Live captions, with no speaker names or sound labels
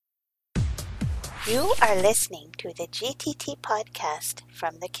You are listening to the GTT podcast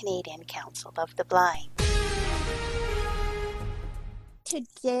from the Canadian Council of the Blind.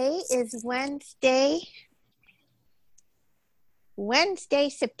 Today is Wednesday,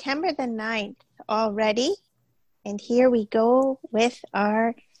 September the 9th already. And here we go with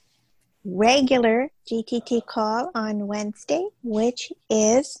our regular GTT call on Wednesday, which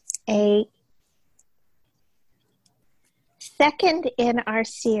is a second in our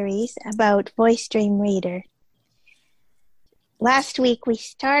series about VoiceStream Reader. Last week, we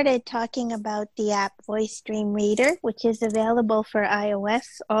started talking about the app VoiceStream Reader, which is available for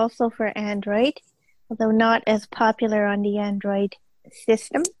iOS, also for Android, although not as popular on the Android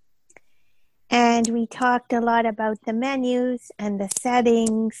system. And we talked a lot about the menus and the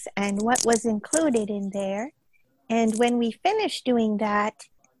settings and what was included in there. And when we finished doing that,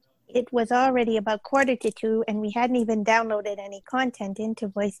 it was already about 1:45, and we hadn't even downloaded any content into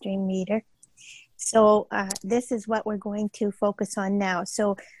VoiceStream Reader. So this is what we're going to focus on now.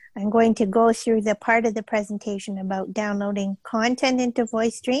 So I'm going to go through the part of the presentation about downloading content into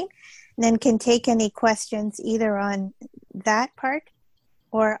VoiceStream, and then can take any questions either on that part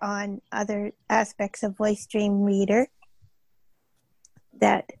or on other aspects of VoiceStream Reader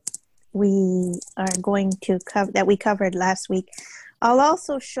that we are going to cover, that we covered last week. I'll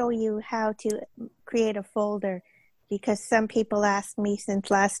also show you how to create a folder, because some people asked me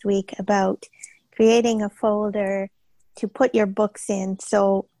since last week about creating a folder to put your books in.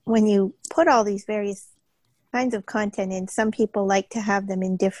 So when you put all these various kinds of content in, some people like to have them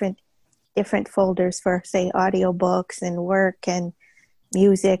in different folders for, say, audiobooks and work and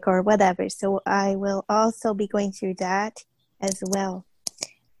music or whatever. So I will also be going through that as well.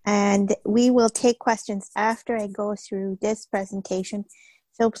 And we will take questions after I go through this presentation.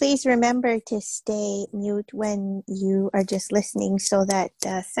 So please remember to stay mute when you are just listening so that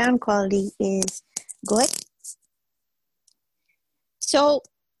sound quality is good. So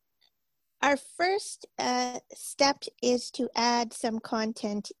our first step is to add some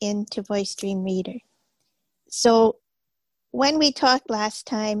content into VoiceStream Reader. So when we talked last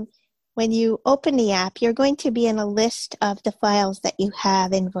time, when you open the app, you're going to be in a list of the files that you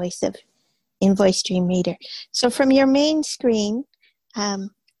have in VoiceStream Reader. So from your main screen,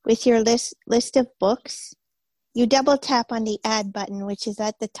 with your list of books, you double tap on the Add button, which is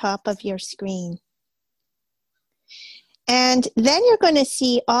at the top of your screen. And then you're going to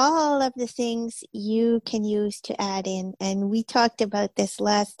see all of the things you can use to add in. And we talked about this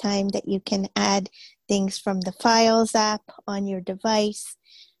last time, that you can add things from the Files app on your device,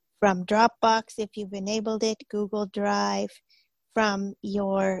 from Dropbox if you've enabled it, Google Drive, from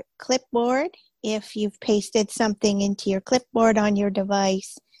your clipboard if you've pasted something into your clipboard on your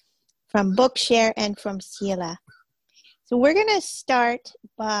device, from Bookshare, and from Seela. So we're going to start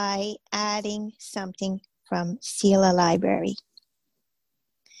by adding something from Seela Library.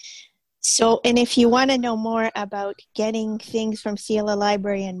 So, and if you want to know more about getting things from Seela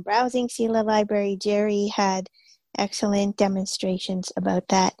Library and browsing Seela Library, Jerry had excellent demonstrations about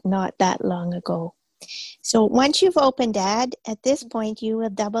that not that long ago. So once you've opened Add, at this point you will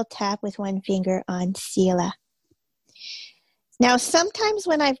double tap with one finger on Seela. Now sometimes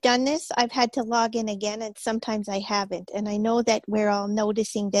when I've done this, I've had to log in again, and sometimes I haven't. And I know that we're all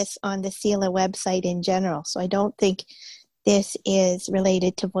noticing this on the Seela website in general, so I don't think this is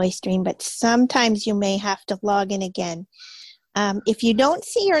related to VoiceStream, but sometimes you may have to log in again. If you don't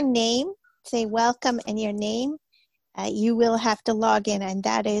see your name, say welcome and your name, you will have to log in, and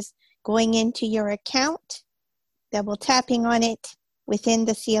that is going into your account, double tapping on it within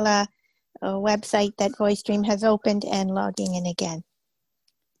the Seela website that VoiceStream has opened, and logging in again.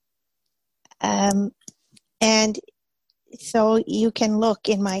 And so you can look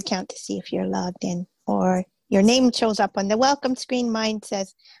in my account to see if you're logged in, or your name shows up on the welcome screen. Mine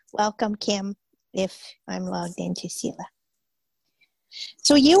says, welcome Kim, if I'm logged into Seela.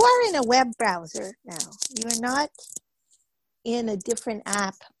 So you are in a web browser now. You're not in a different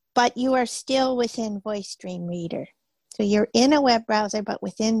app, but you are still within VoiceStream Reader. So you're in a web browser, but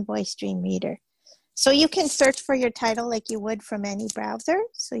within VoiceStream Reader. So you can search for your title like you would from any browser.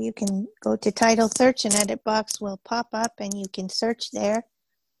 So you can go to title search, and edit box will pop up, and you can search there.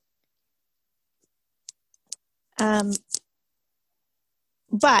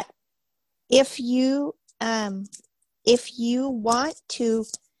 But if you want to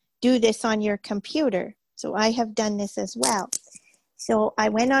do this on your computer, so I have done this as well. So I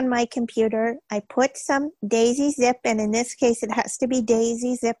went on my computer, I put some Daisy Zip, and in this case it has to be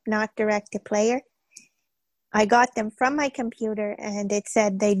Daisy Zip, not Direct to Player. I got them from my computer, and it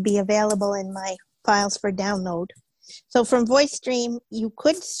said they'd be available in my files for download. So from VoiceStream, you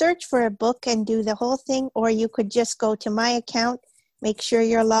could search for a book and do the whole thing, or you could just go to my account, make sure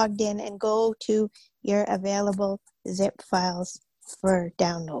you're logged in, and go to your available zip files for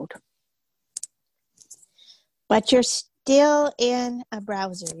download. But you're still in a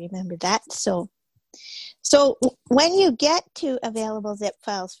browser, remember that? So when you get to available zip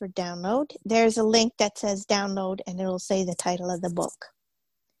files for download, there's a link that says download, and it'll say the title of the book.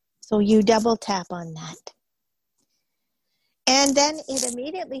 So you double tap on that. And then it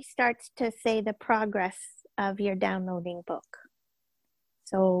immediately starts to say the progress of your downloading book.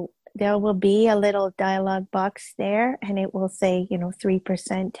 So there will be a little dialog box there, and it will say, 3%,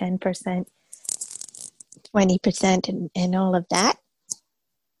 10%, 20%, and all of that.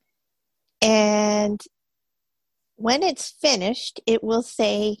 And when it's finished, it will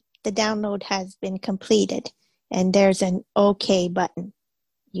say the download has been completed, and there's an OK button.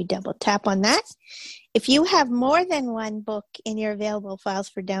 You double tap on that. If you have more than one book in your available files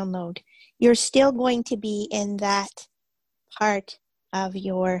for download, you're still going to be in that part of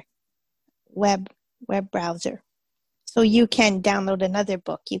your web browser. So you can download another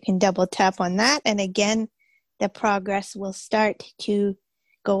book. You can double tap on that, and again, the progress will start to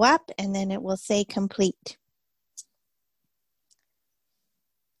go up, and then it will say complete.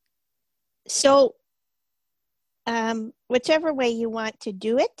 So whichever way you want to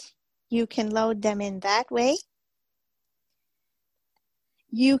do it, you can load them in that way.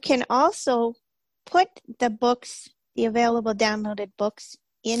 You can also put the books, the available downloaded books,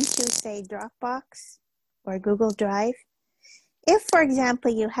 into, say, Dropbox or Google Drive. If, for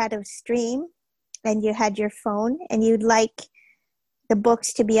example, you had a stream and you had your phone and you'd like the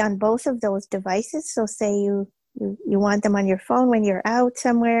books to be on both of those devices, so say you want them on your phone when you're out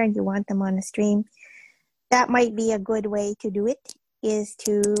somewhere and you want them on a stream, that might be a good way to do it, is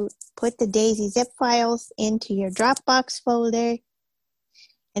to put the Daisy zip files into your Dropbox folder,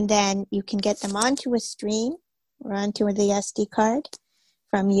 and then you can get them onto a stream or onto the SD card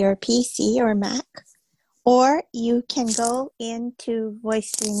from your PC or Mac, or you can go into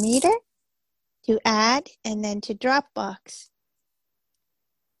VoiceStream Reader to add and then to Dropbox.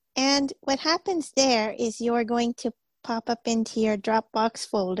 And what happens there is you're going to pop up into your Dropbox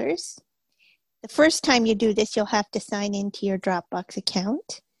folders. The first time you do this, you'll have to sign into your Dropbox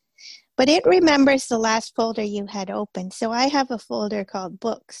account. But it remembers the last folder you had opened. So I have a folder called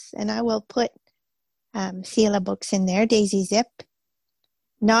Books, and I will put Selah books in there, Daisy Zip.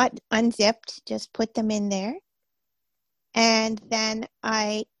 Not unzipped, just put them in there. And then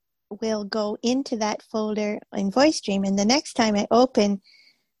I will go into that folder in VoiceStream, and the next time I open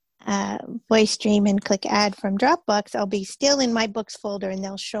VoiceStream and click Add from Dropbox, I'll be still in my Books folder, and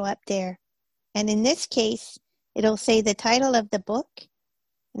they'll show up there. And in this case, it'll say the title of the book.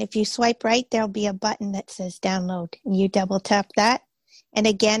 And if you swipe right, there'll be a button that says download. And you double tap that. And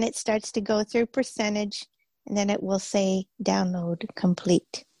again, it starts to go through percentage, and then it will say download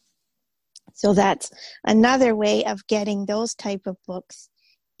complete. So that's another way of getting those type of books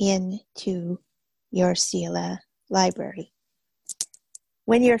into your Selah library.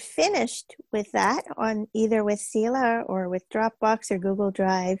 When you're finished with that, on either with Selah or with Dropbox or Google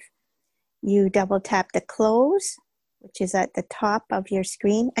Drive, you double tap the close, which is at the top of your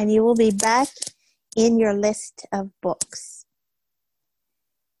screen, and you will be back in your list of books.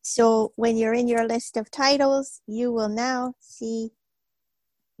 So when you're in your list of titles, you will now see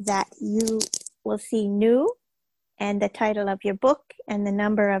that you will see new and the title of your book and the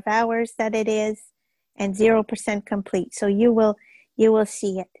number of hours that it is and 0% complete. So you will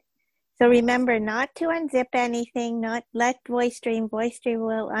see it. So remember not to unzip anything, not let VoiceStream. VoiceStream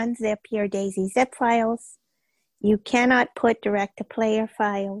will unzip your Daisy zip files. You cannot put direct-to-player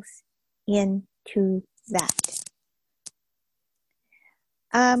files into that.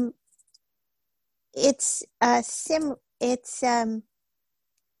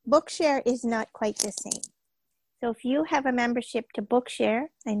 Bookshare is not quite the same. So if you have a membership to Bookshare,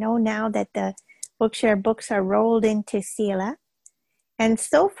 I know now that the Bookshare books are rolled into Selah. And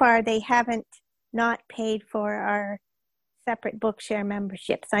so far, they haven't not paid for our separate Bookshare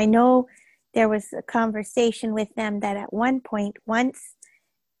memberships. I know there was a conversation with them that at one point, once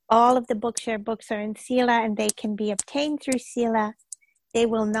all of the Bookshare books are in Selah and they can be obtained through Selah, they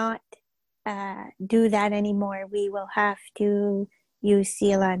will not do that anymore. We will have to use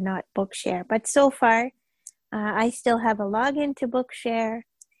Selah, not Bookshare. But so far, I still have a login to Bookshare.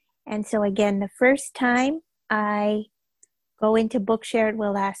 And so again, the first time I go into Bookshare, it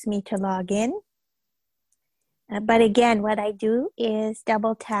will ask me to log in. But again, what I do is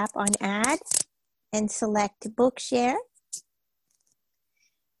double tap on Add and select Bookshare.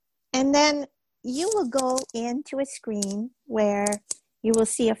 And then you will go into a screen where you will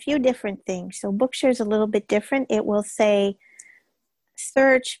see a few different things. So Bookshare is a little bit different. It will say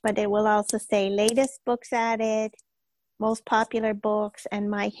search, but it will also say latest books added, most popular books, and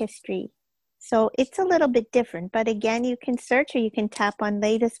my history. So it's a little bit different, but again, you can search or you can tap on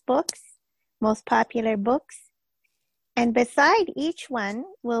latest books, most popular books, and beside each one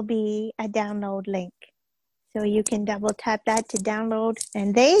will be a download link. So you can double tap that to download,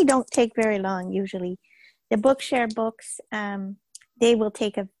 and they don't take very long usually. The Bookshare books, they will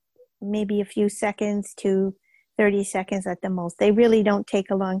take maybe a few seconds to 30 seconds at the most. They really don't take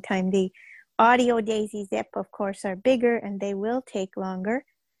a long time. The Audio Daisy Zip, of course, are bigger and they will take longer.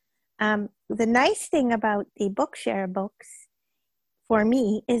 The nice thing about the Bookshare books for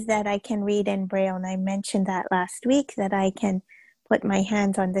me is that I can read in Braille, and I mentioned that last week, that I can put my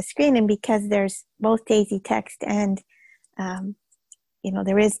hands on the screen, and because there's both Daisy text and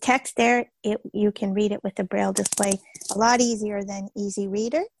there is text there, you can read it with the Braille display a lot easier than Easy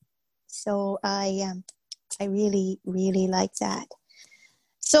Reader. So I really, really like that.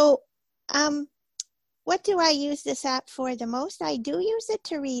 So what do I use this app for the most? I do use it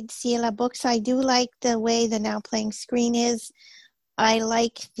to read Selah books. I do like the way the Now Playing screen is. I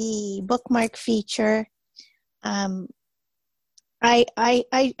like the bookmark feature. I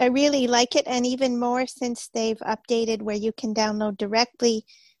really like it, and even more since they've updated where you can download directly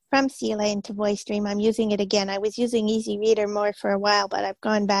from Selah into VoiceStream. I'm using it again. I was using Easy Reader more for a while, but I've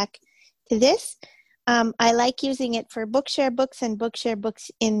gone back to this. I like using it for Bookshare books and Bookshare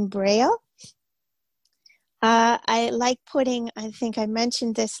books in Braille. I like putting, I think I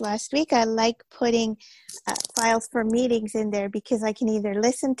mentioned this last week, I like putting files for meetings in there because I can either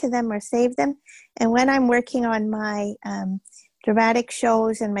listen to them or save them. And when I'm working on my dramatic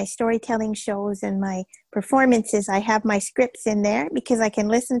shows and my storytelling shows and my performances, I have my scripts in there because I can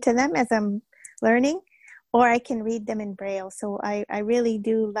listen to them as I'm learning, or I can read them in Braille. So I really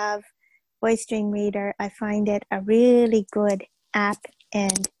do love VoiceStream Reader. I find it a really good app,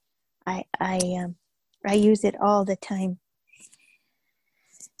 and I use it all the time.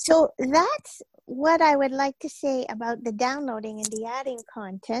 So that's what I would like to say about the downloading and the adding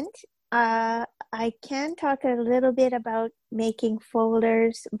content. I can talk a little bit about making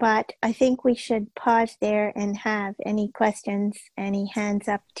folders, but I think we should pause there and have any questions, any hands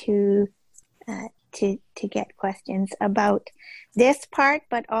up to get questions about this part,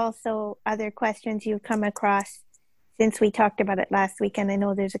 but also other questions you've come across since we talked about it last week. And I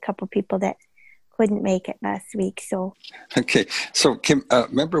know there's a couple people that couldn't make it last week. So okay, so Kim,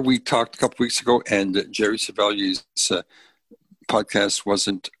 remember we talked a couple weeks ago, and Jerry Savelli's podcast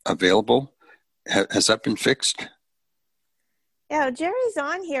wasn't available. Has that been fixed? Yeah, Jerry's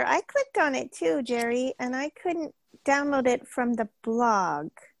on here. I clicked on it too, Jerry, and I couldn't download it from the blog.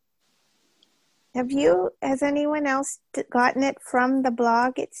 Has anyone else gotten it from the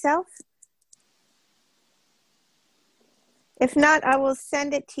blog itself? If not, I will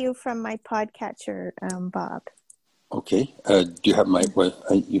send it to you from my podcatcher, Bob. Okay. Do you have my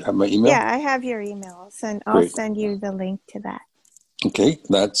email? Yeah, I have your email. I'll send you the link to that. Okay,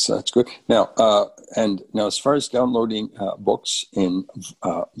 that's good. Now, as far as downloading books in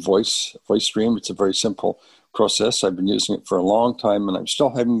VoiceStream, it's a very simple process. I've been using it for a long time, and I'm still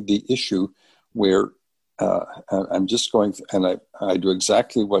having the issue where I'm just going and I do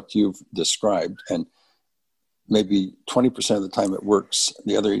exactly what you've described, and maybe 20% of the time it works.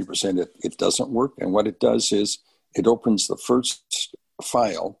 The other 80% it doesn't work. And what it does is it opens the first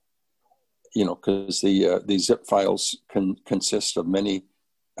file, because the zip files can consist of many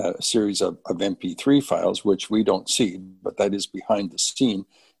series of MP3 files, which we don't see, but that is behind the scene.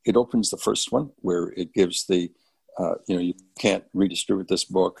 It opens the first one where it gives the, you can't redistribute this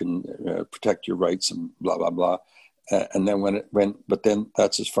book and protect your rights and blah, blah, blah. And then but then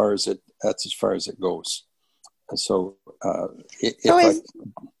that's as far as it goes. And so,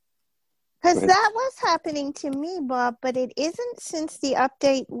 because that was happening to me, Bob, but it isn't since the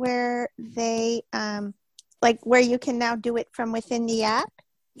update where they, where you can now do it from within the app.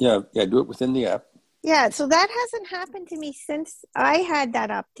 Yeah, do it within the app. Yeah, so that hasn't happened to me since I had that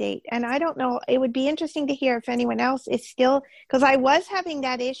update. And I don't know, it would be interesting to hear if anyone else is still, because I was having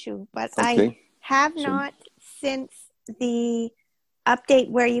that issue, but I have not since the update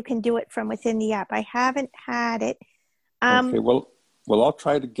where you can do it from within the app. I haven't had it. Okay, well, I'll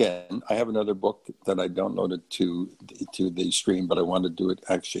try it again. I have another book that I downloaded to the stream, but I want to do it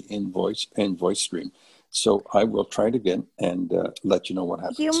actually in VoiceStream. So I will try it again and let you know what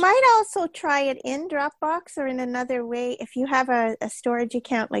happens. You might also try it in Dropbox or in another way if you have a storage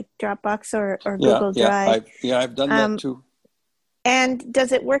account like Dropbox or Google Drive. I've done that too. And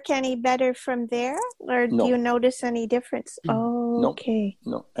does it work any better from there, or do you No, notice any difference? Oh, no, okay.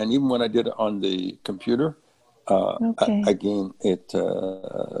 no. And even when I did it on the computer, Okay. again, it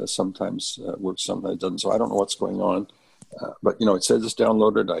sometimes works, sometimes doesn't. So I don't know what's going on. But it says it's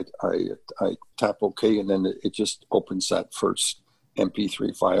downloaded. I tap OK, and then it just opens that first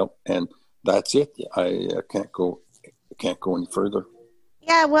MP3 file, and that's it. I can't go any further.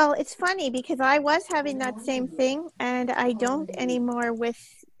 Yeah, well, it's funny because I was having that same thing, and I don't anymore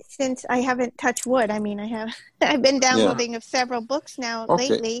since I haven't touched wood. I mean, I've been Yeah. downloading of several books now Okay.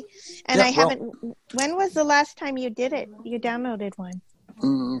 lately, and Yeah. I Well, haven't. When was the last time you did it? You downloaded one?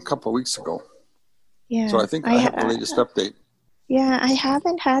 a couple of weeks ago. So Yeah, I think I have the latest update. yeah, I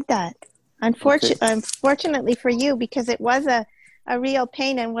haven't had that. Okay. Unfortunately for you, because it was a real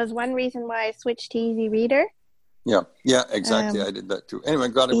pain and was one reason why I switched to Easy Reader. Yeah, exactly. I did that too. Anyway,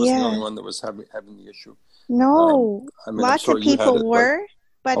 I'm glad I wasn't the only Yeah. one that was having the issue. No, I mean, I'm lots of sorry you had people it,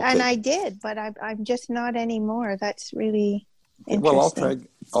 but were, and okay. I did, but I'm just not anymore. That's really Okay, well, interesting.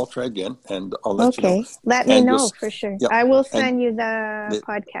 I'll try again, and I'll let you know. Okay, let me And know for sure. yeah, I will and send you the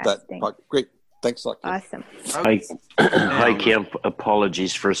podcast thing. great. Thanks a lot, Kim. Awesome. Hi, Kim.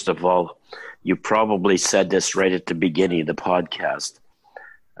 Apologies, first of all. You probably said this right at the beginning of the podcast.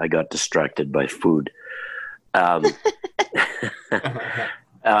 I got distracted by food.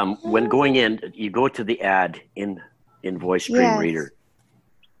 When going in, you go to the ad in VoiceStream Yes. Reader.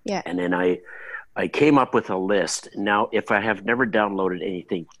 Yeah. And then I came up with a list. Now, if I have never downloaded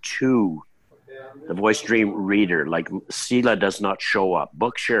anything to the VoiceStream Reader, like Sela does not show up.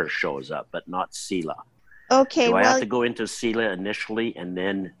 Bookshare shows up, but not Sela. Okay. Do I well, have to go into Sela initially and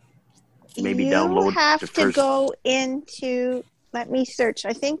then maybe you download have the to first? go into. Let me search.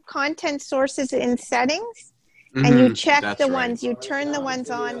 I think content sources in settings. And you check the ones, you turn the ones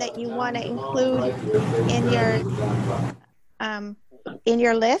on that you want to include in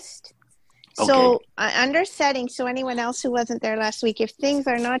your list. So under settings, so anyone else who wasn't there last week, if things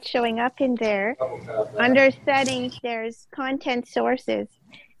are not showing up in there, under settings, there's content sources.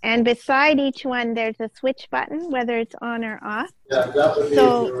 And beside each one, there's a switch button, whether it's on or off.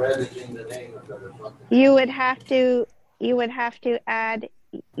 So you would have to add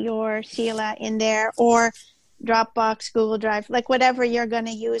your Sela in there, or Dropbox, Google Drive, like whatever you're going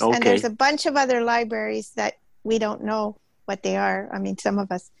to use. Okay. And there's a bunch of other libraries that we don't know what they are. I mean, some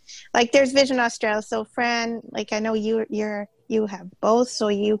of us, like there's Vision Australia. So Fran, like I know you have both, so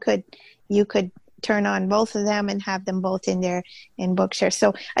you could turn on both of them and have them both in there in Bookshare.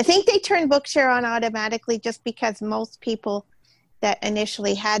 So I think they turn Bookshare on automatically just because most people that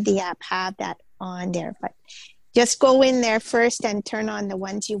initially had the app have that on there. But just go in there first and turn on the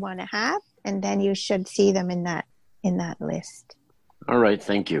ones you want to have, and then you should see them in that list. All right,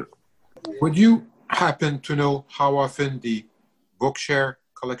 thank you. Would you happen to know how often the Bookshare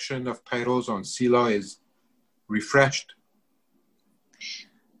collection of titles on Sela is refreshed?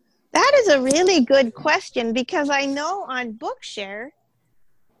 That is a really good question, because I know on Bookshare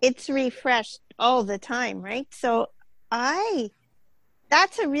it's refreshed all the time, right? So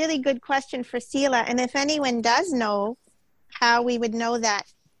that's a really good question for Sela. And if anyone does know how we would know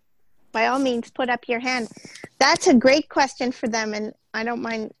that, by all means, put up your hand. That's a great question for them. And I don't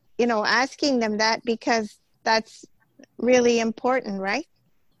mind, asking them that, because that's really important, right?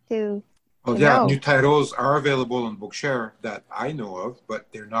 To know. New titles are available on Bookshare that I know of, but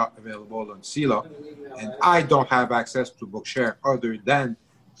they're not available on Sela. And I don't have access to Bookshare other than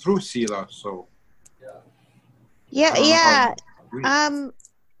through Sela. So yeah.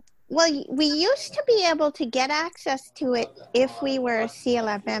 Well, we used to be able to get access to it if we were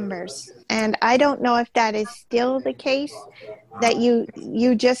Sela members, and I don't know if that is still the case. That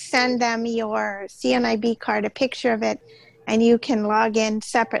you just send them your CNIB card, a picture of it, and you can log in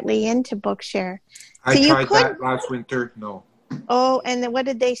separately into Bookshare. I tried that last winter. No. Oh, and then what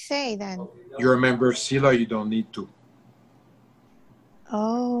did they say then? You're a member of Sela. You don't need to.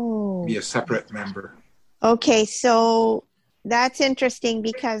 Oh. Be a separate member. Okay, so that's interesting,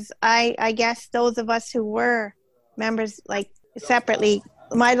 because I guess those of us who were members, like separately,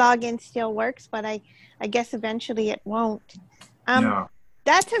 my login still works, but I guess eventually it won't.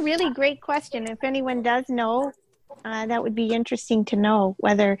 That's a really great question. If anyone does know, that would be interesting to know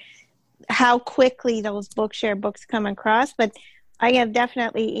how quickly those Bookshare books come across. But I have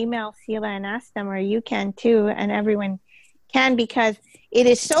definitely emailed Sela and asked them, or you can too, and everyone can, because it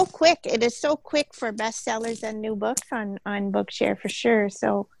is so quick. It is so quick for bestsellers and new books on Bookshare for sure.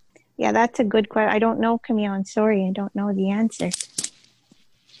 So, yeah, that's a good question. I don't know, Camille. I'm sorry. I don't know the answer.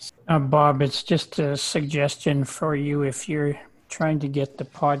 Bob, it's just a suggestion for you. If you're trying to get the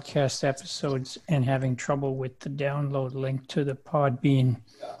podcast episodes and having trouble with the download link to the Podbean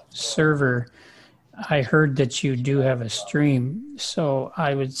server, I heard that you do have a stream, so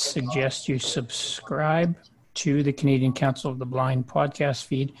I would suggest you subscribe to the Canadian Council of the Blind podcast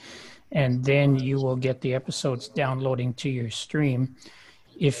feed, and then you will get the episodes downloading to your stream.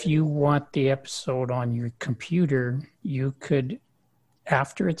 If you want the episode on your computer, you could,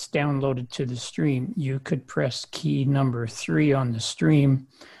 after it's downloaded to the stream, you could press key number 3 on the stream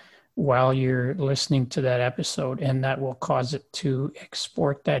while you're listening to that episode, and that will cause it to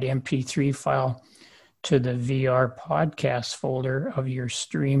export that MP3 file to the VR podcast folder of your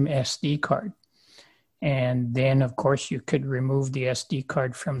stream SD card. And then, of course, you could remove the SD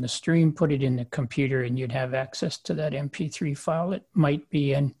card from the stream, put it in the computer, and you'd have access to that MP3 file. It might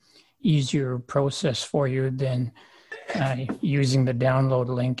be an easier process for you than using the download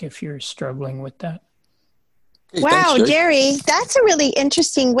link if you're struggling with that. Hey, Wow, thanks, Jerry, that's a really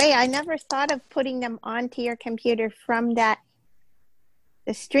interesting way. I never thought of putting them onto your computer from the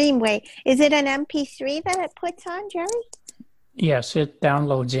stream way. Is it an MP3 that it puts on, Jerry? Yes, it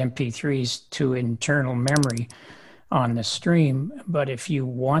downloads MP3s to internal memory on the stream, but if you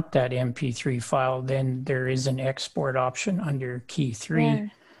want that MP3 file, then there is an export option under key 3,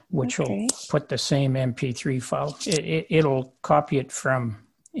 which will put the same MP3 file. It'll copy it from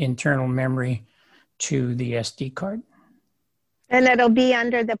internal memory to the SD card. And it'll be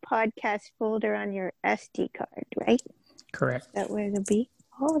under the podcast folder on your SD card, right? Correct. Is that where it'll be?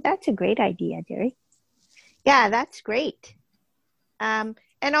 Oh, that's a great idea, Jerry. Yeah, that's great.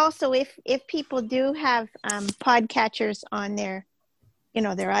 And also, if people do have podcatchers on their, their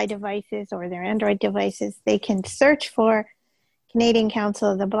iDevices or their Android devices, they can search for Canadian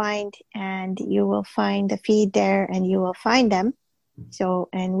Council of the Blind, and you will find the feed there, and you will find them. So,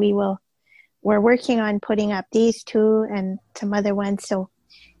 and we're working on putting up these 2 and some other ones. So,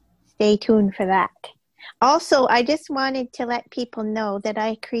 stay tuned for that. Also, I just wanted to let people know that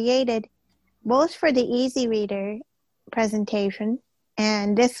I created both for the Easy Reader presentation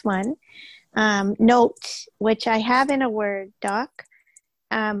and this one, notes, which I have in a Word doc.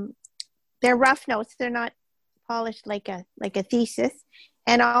 They're rough notes. They're not polished like a thesis.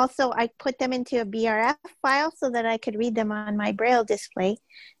 And also I put them into a BRF file so that I could read them on my Braille display.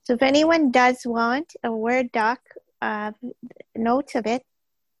 So if anyone does want a Word doc, notes of it,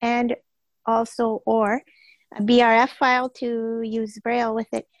 and also or a BRF file to use Braille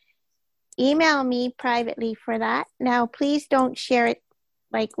with it, email me privately for that. Now, please don't share it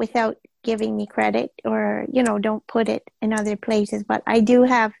without giving me credit, or, don't put it in other places. But I do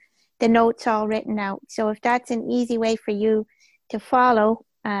have the notes all written out. So if that's an easy way for you to follow,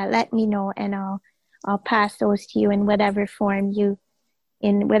 let me know, and I'll pass those to you in whatever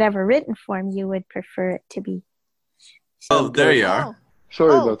written form you would prefer it to be. So, there you are.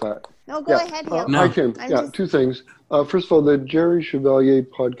 Sorry about that. No, go ahead, Hill. Hi, Kim. Two things. First of all, the Jerry Chevalier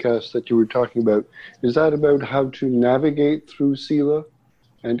podcast that you were talking about, is that about how to navigate through CELA?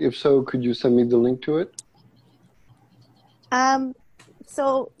 And if so, could you send me the link to it?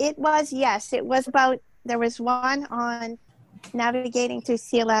 So it was, yes. It was about, there was one on navigating through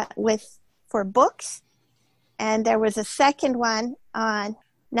CELA for books. And there was a second one on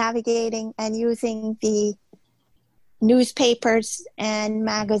navigating and using the newspapers and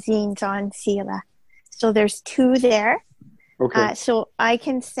magazines on CELA. So there's 2 there. Okay. So I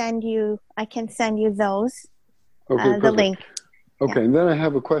can send you those, okay, the link. Okay, and then I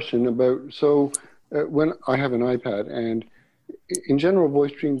have a question about, when I have an iPad, and in general,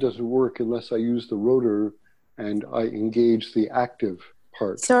 VoiceStream doesn't work unless I use the rotor and I engage the active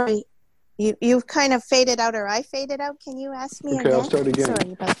part. Sorry, you've kind of faded out, or I faded out. Can you ask me again? Okay, I'll start again.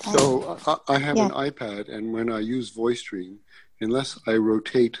 Sorry about that. So I have an iPad, and when I use VoiceStream, unless I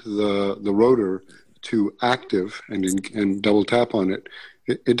rotate the rotor to active and double tap on it,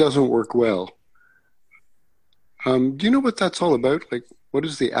 it doesn't work well. Do you know what that's all about? What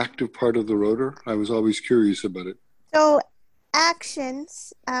is the active part of the rotor? I was always curious about it. So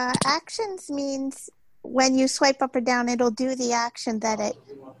actions means when you swipe up or down, it'll do the action that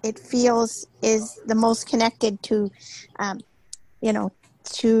it feels is the most connected to,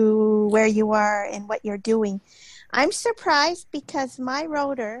 to where you are and what you're doing. I'm surprised because my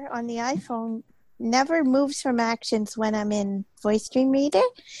rotor on the iPhone never moves from actions when I'm in VoiceStream Reader.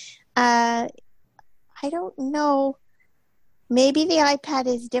 I don't know. Maybe the iPad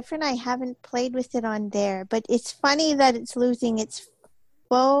is different. I haven't played with it on there, but it's funny that it's losing its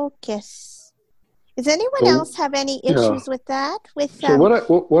focus. Does anyone else have any issues with that? So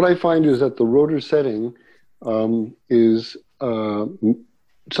what I find is that the rotor setting is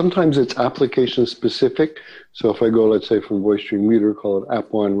sometimes it's application specific. So if I go, let's say from VoiceStream Reader, call it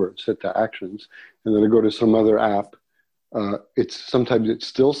app 1 where it's set to actions, and then I go to some other app, sometimes it's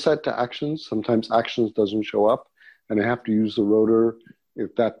still set to actions. Sometimes actions doesn't show up, and I have to use the rotor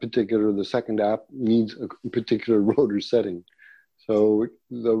if the second app needs a particular rotor setting. So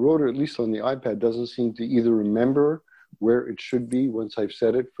the rotor, at least on the iPad, doesn't seem to either remember where it should be once I've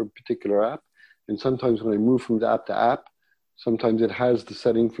set it for a particular app. And sometimes when I move from app to app, sometimes it has the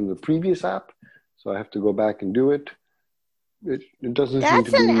setting from the previous app. So I have to go back and do it. It doesn't seem to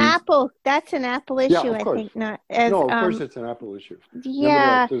be... That's an Apple issue, I think. Not as, no, of course it's an Apple issue.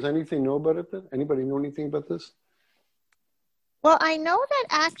 Yeah. Does anything know about it? Anybody know anything about this? Well, I know that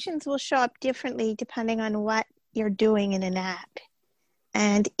actions will show up differently depending on what you're doing in an app.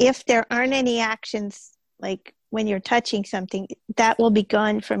 And if there aren't any actions, like when you're touching something, that will be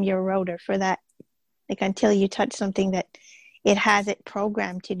gone from your rotor for that, like until you touch something that it has it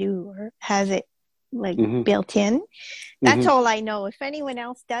programmed to do or has it built in. That's all I know. If anyone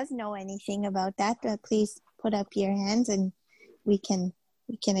else does know anything about that, please put up your hands and we can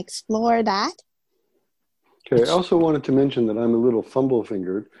explore that. Okay, I also wanted to mention that I'm a little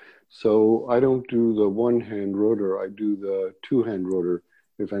fumble-fingered, so I don't do the one-hand rotor. I do the two-hand rotor,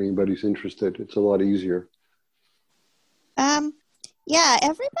 if anybody's interested. It's a lot easier. Yeah,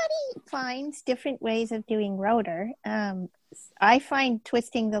 everybody finds different ways of doing rotor. I find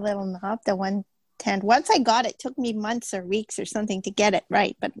twisting the little knob, the one-hand, once I got it, took me months or weeks or something to get it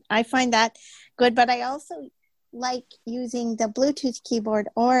right, but I find that good. But I also like using the Bluetooth keyboard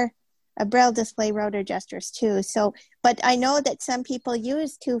or a Braille display rotor gestures too. So, but I know that some people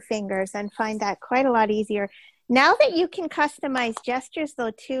use two fingers and find that quite a lot easier. Now that you can customize gestures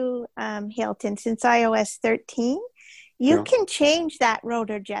though too, Hilton, since iOS 13, you can change that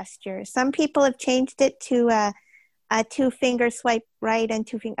rotor gesture. Some people have changed it to a two-finger swipe right and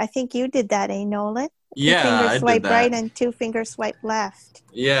I think you did that, Nolan? Yeah, two-finger I swipe did that. right and two-finger swipe left.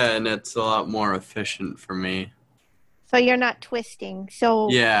 Yeah, and it's a lot more efficient for me. So you're not twisting. So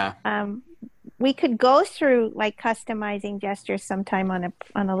yeah, we could go through like customizing gestures sometime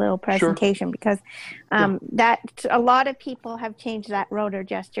on a little presentation because that a lot of people have changed that rotor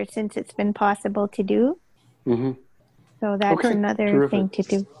gesture since it's been possible to do. So that's another thing to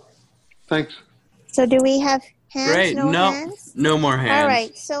do. Thanks. So do we have hands? Great. Hands? No more hands. All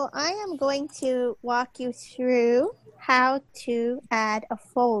right. So I am going to walk you through how to add a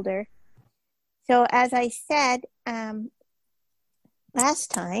folder. So as I said last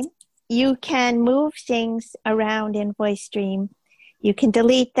time, you can move things around in VoiceStream. You can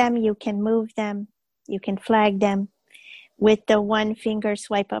delete them, you can move them, you can flag them with the one finger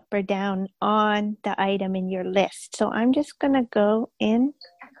swipe up or down on the item in your list. So I'm just going to go in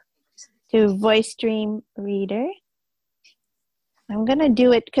to VoiceStream Reader. I'm going to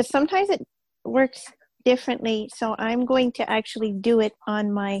do it because sometimes it works differently. So I'm going to actually do it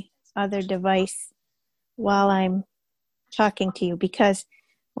on my other device while I'm talking to you, because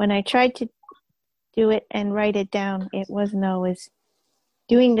when I tried to do it and write it down, it wasn't always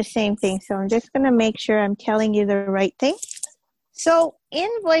doing the same thing. So I'm just going to make sure I'm telling you the right thing. So in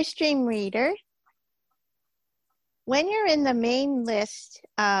VoiceStream Reader, when you're in the main list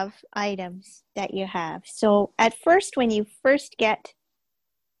of items that you have, so at first, when you first get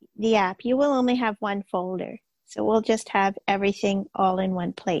the app, you will only have one folder. So we'll just have everything all in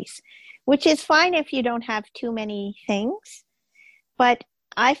one place, which is fine if you don't have too many things. But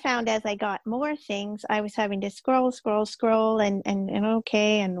I found as I got more things, I was having to scroll, and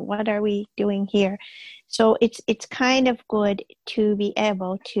okay, and what are we doing here? So it's kind of good to be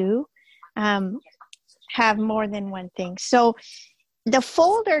able to have more than one thing. So the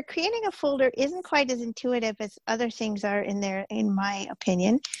folder, creating a folder isn't quite as intuitive as other things are in there, in my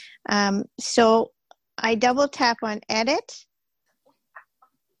opinion. So I double tap on Edit.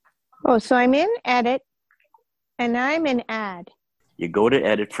 Oh, so I'm in Edit, and I'm in Add. You go to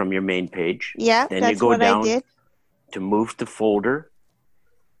Edit from your main page. Yeah, then that's you go what down I did. to Move to Folder.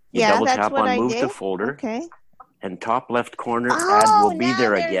 You Yeah, double that's tap what on I Move did. to Folder. Okay. And top left corner, Add will be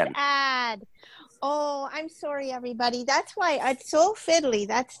there again. Add. Oh, I'm sorry, everybody. That's why it's so fiddly.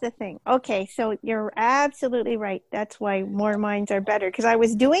 That's the thing. Okay, so you're absolutely right. That's why more minds are better, because I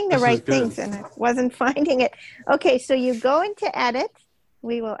was doing the right things and I wasn't finding it. Okay, so you go into Edit.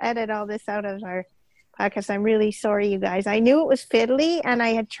 We will edit all this out of our podcast. I'm really sorry, you guys. I knew it was fiddly, and I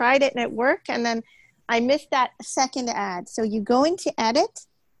had tried it and it worked, and then I missed that second add. So you go into Edit,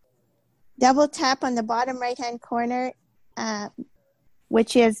 double tap on the bottom right-hand corner,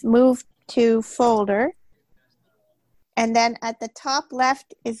 which is Move to Folder. And then at the top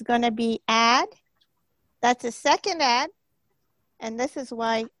left is going to be Add. That's a second add. and this is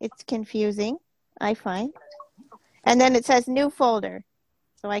why it's confusing, I find. And then it says new folder,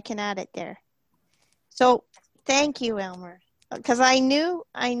 so I can add it there. So thank you, Elmer, because I knew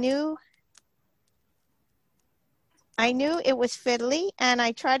it was fiddly, and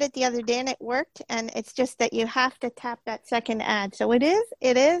I tried it the other day and it worked, and it's just that you have to tap that second add. So it is.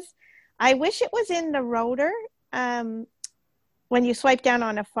 I wish it was in the rotor when you swipe down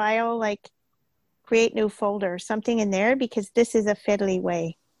on a file, like create new folder or something in there, because this is a fiddly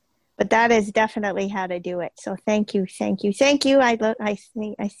way. But that is definitely how to do it. So thank you. I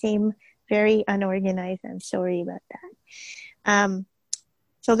seem very unorganized. I'm sorry about that.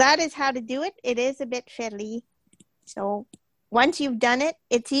 So that is how to do it. It is a bit fiddly. So once you've done it,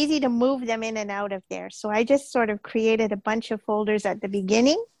 it's easy to move them in and out of there. So I just sort of created a bunch of folders at the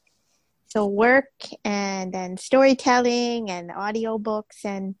beginning. So work and then storytelling and audio books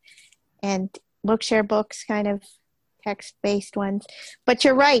and Bookshare books, kind of text-based ones. But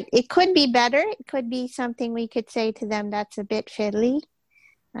you're right. It could be better. It could be something we could say to them that's a bit fiddly.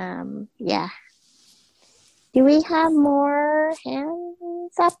 Yeah. Do we have more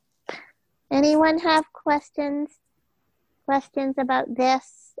hands up? Anyone have questions? Questions about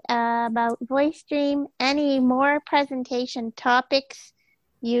this, about VoiceStream? Any more presentation topics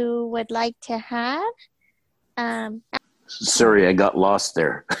you would like to have? Sorry, I got lost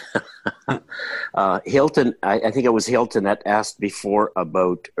there. Hilton, I think it was Hilton that asked before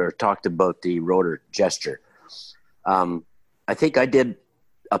about or talked about the rotor gesture. I think I did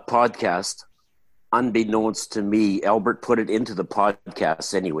a podcast unbeknownst to me. Albert put it into the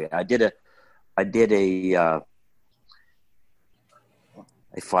podcast anyway. I did a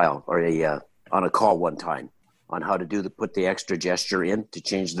file or on a call one time on how to put the extra gesture in to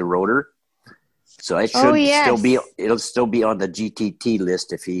change the rotor. So it should it'll still be on the GTT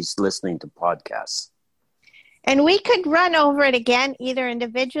list if he's listening to podcasts. And we could run over it again, either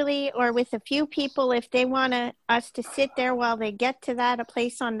individually or with a few people. If they want us to sit there while they get to that, a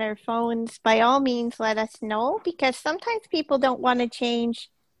place on their phones, by all means, let us know, because sometimes people don't want to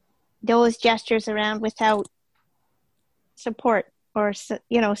change those gestures around without support or,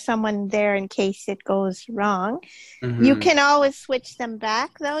 someone there in case it goes wrong. Mm-hmm. You can always switch them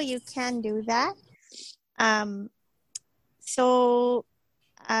back, though. You can do that.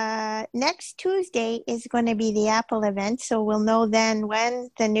 Next Tuesday is going to be the Apple event, so we'll know then when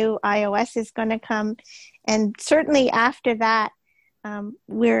the new iOS is going to come. And certainly after that,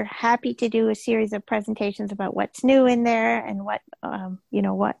 we're happy to do a series of presentations about what's new in there and what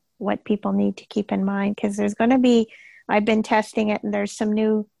people need to keep in mind, because there's going to be, I've been testing it, and there's some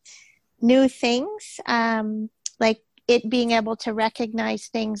new things, like it being able to recognize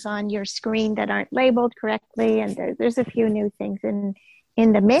things on your screen that aren't labeled correctly, and there's a few new things in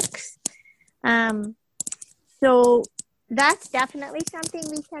the mix. So that's definitely something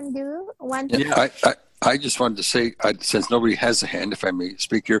we can do. I just wanted to say, since nobody has a hand, if I may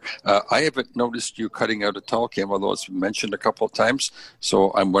speak here, I haven't noticed you cutting out a Talcam, although it's been mentioned a couple of times.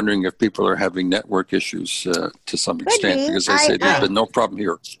 So I'm wondering if people are having network issues to some extent, because there's been no problem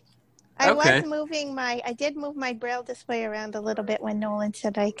here. I did move my Braille display around a little bit when Nolan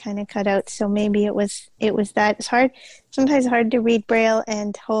said I kind of cut out. So maybe it was that. It's sometimes hard to read Braille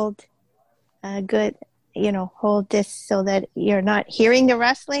and hold hold this so that you're not hearing the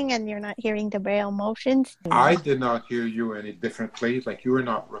rustling and you're not hearing the Braille motions. I did not hear you any differently, like you were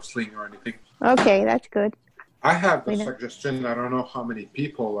not rustling or anything. Okay, that's good. I have a suggestion. I don't know how many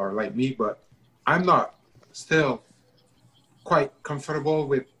people are like me, but I'm not still quite comfortable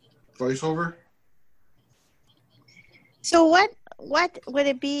with VoiceOver. So what would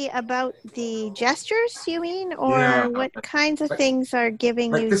it be about the gestures, you mean, or what kinds of things are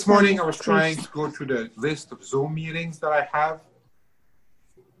giving you? This morning I was trying to go through the list of Zoom meetings that I have,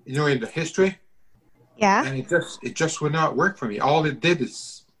 in the history. Yeah. And it just would not work for me. All it did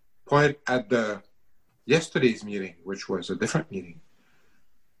is point at yesterday's meeting, which was a different meeting.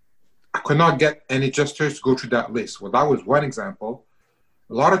 I could not get any gestures to go through that list. Well, that was one example.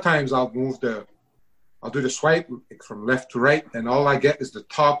 A lot of times I'll do the swipe from left to right, and all I get is the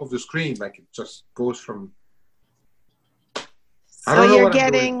top of the screen. Like it just goes from. So you're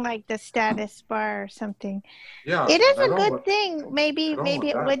getting like the status bar or something. Yeah. It is a good thing. Maybe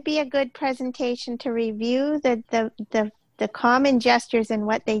it would be a good presentation to review the common gestures and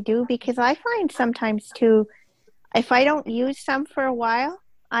what they do, because I find sometimes too, if I don't use some for a while,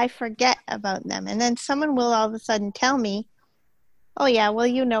 I forget about them. And then someone will all of a sudden tell me, oh yeah, well,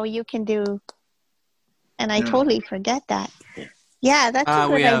 you can do. And I totally forget that. Yeah, that's a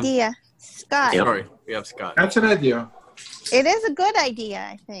good idea. Scott. Sorry, we have Scott. That's an idea. It is a good idea,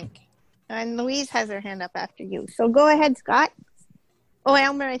 I think. And Louise has her hand up after you. So go ahead, Scott. Oh,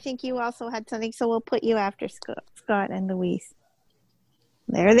 Elmer, I think you also had something, so we'll put you after Scott and Louise.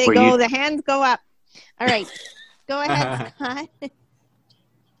 There they go. The hands go up. All right. Go ahead, Scott.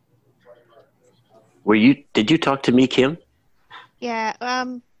 Did you talk to me, Kim? Yeah.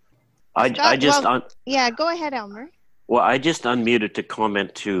 I just go ahead, Elmer. Well, I just unmuted to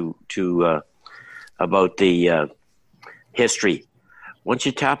comment to about the history. Once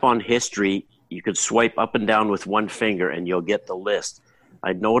you tap on history, you could swipe up and down with one finger, and you'll get the list.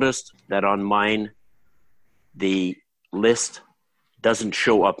 I noticed that on mine, the list doesn't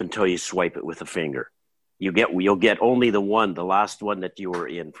show up until you swipe it with a finger. You'll get only the last one that you were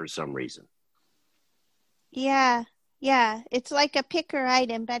in for some reason. Yeah, it's like a picker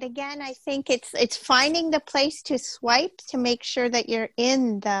item, but again, I think it's finding the place to swipe to make sure that you're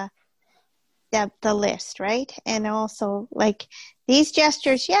in the list, right? And also, like these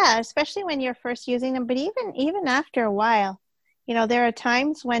gestures, especially when you're first using them, but even after a while, there are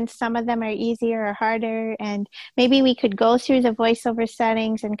times when some of them are easier or harder, and maybe we could go through the voiceover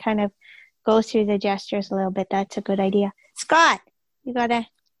settings and kind of go through the gestures a little bit. That's a good idea. Scott, you gotta.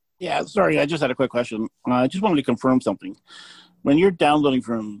 Yeah, sorry, I just had a quick question. I just wanted to confirm something. When you're downloading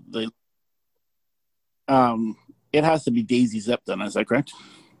from the, it has to be Daisy Zip then, is that correct?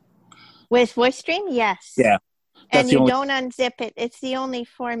 With VoiceStream, yes. Yeah. And you don't unzip it. It's the only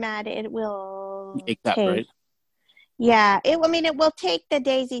format it will take. That, right? Yeah. It will take the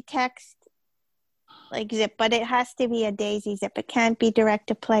Daisy text like zip, but it has to be a Daisy Zip. It can't be direct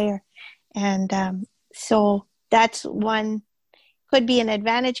to player. And so that's one. Could be an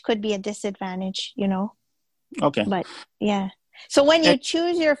advantage, could be a disadvantage, Okay. But yeah. So when you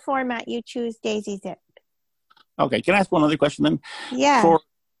choose your format, you choose Daisy Zip. Okay. Can I ask one other question then? Yeah. For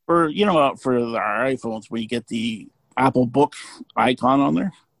our iPhones, where you get the Apple Book icon on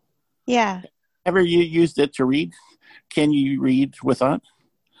there. Yeah. Ever you used it to read? Can you read with that?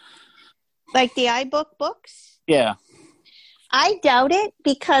 Like the iBook books? Yeah. I doubt it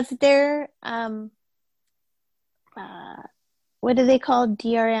because they're what do they call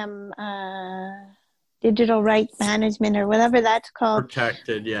DRM? Digital rights management or whatever that's called.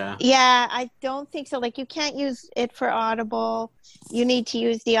 Protected, yeah. Yeah, I don't think so. Like you can't use it for Audible. You need to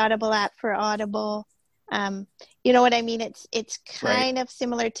use the Audible app for Audible. You know what I mean? It's kind of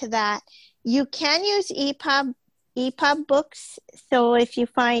similar to that. You can use EPUB books. So if you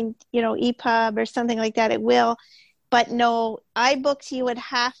find, EPUB or something like that, it will. But no, iBooks you would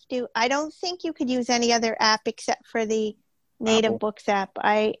have to. I don't think you could use any other app except for the Native Books app.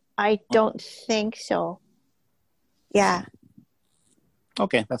 I don't think so. Yeah.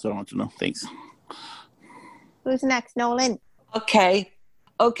 Okay, that's what I want to know. Thanks. Who's next? Nolan. Okay,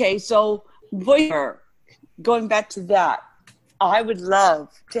 so voiceover, going back to that, I would love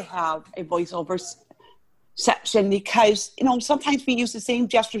to have a voiceover section because, sometimes we use the same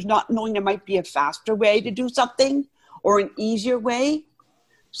gestures not knowing there might be a faster way to do something or an easier way.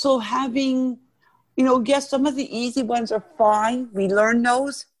 So having, yes, some of the easy ones are fine. We learn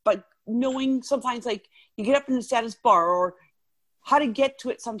those, but knowing sometimes like you get up in the status bar or how to get to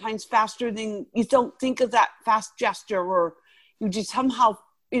it sometimes faster than you don't think of that fast gesture or you just somehow,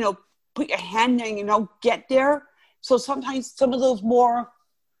 put your hand in and get there. So sometimes some of those more,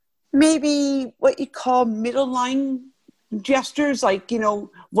 maybe what you call middle line gestures, like,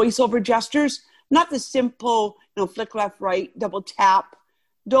 voiceover gestures, not the simple, flick left, right, double tap.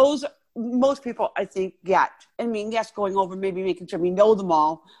 Those most people, I think, get. I mean, yes, going over, maybe making sure we know them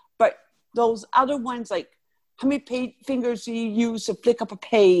all, but those other ones, like how many fingers do you use to flick up a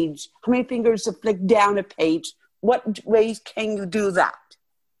page? How many fingers to flick down a page? What ways can you do that?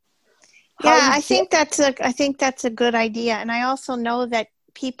 I think that's a good idea. And I also know that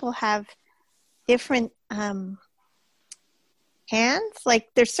people have different hands. Like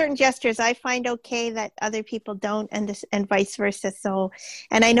there's certain gestures I find okay that other people don't, and vice versa. So,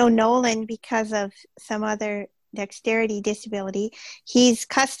 and I know Nolan, because of some other dexterity disability, he's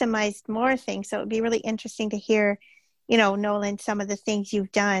customized more things. So it'd be really interesting to hear, Nolan, some of the things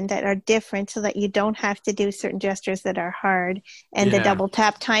you've done that are different so that you don't have to do certain gestures that are hard and the double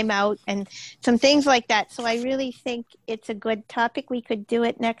tap timeout and some things like that. So I really think it's a good topic. We could do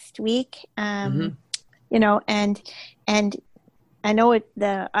it next week. And I know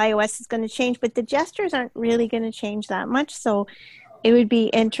the iOS is going to change, but the gestures aren't really going to change that much. So it would be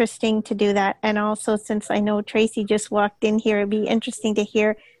interesting to do that. And also, since I know Tracy just walked in here, it'd be interesting to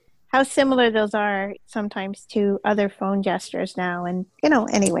hear how similar those are sometimes to other phone gestures now. And,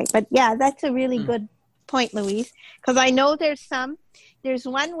 anyway, but yeah, that's a really good point, Louise, because I know there's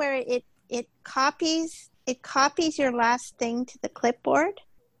one where it copies your last thing to the clipboard.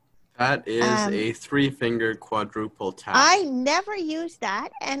 That is a 3-finger quadruple tap. I never use that,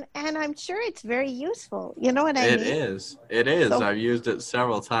 and I'm sure it's very useful. You know what I mean? It is. It is. So- I've used it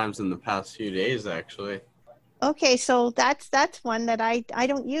several times in the past few days, actually. Okay, so that's one that I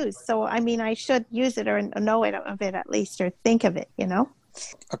don't use. So I mean, I should use it or know it of it at least, or think of it. You know.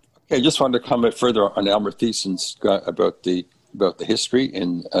 Okay, I just wanted to comment further on Elmer Thiessen's about the history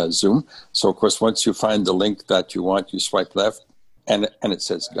in Zoom. So of course, once you find the link that you want, you swipe left, and it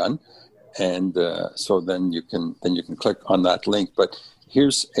says done, and so then you can click on that link. But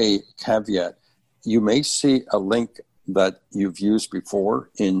here's a caveat: you may see a link that you've used before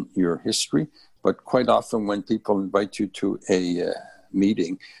in your history. But quite often when people invite you to a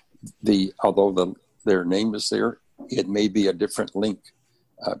meeting, although their name is there, it may be a different link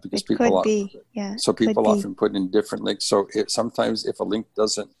because people often put in different links. So sometimes if a link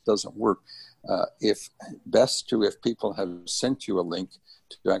doesn't work, if people have sent you a link,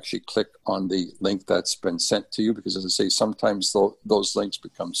 to actually click on the link that's been sent to you, because as I say, sometimes those links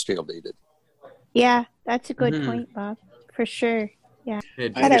become stale dated. Yeah, that's a good point, Bob, for sure. Yeah,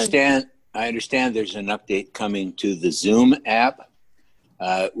 I understand there's an update coming to the Zoom app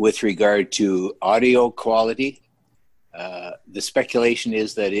with regard to audio quality. The speculation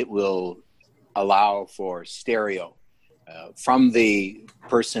is that it will allow for stereo from the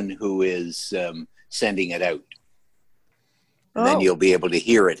person who is sending it out. And then you'll be able to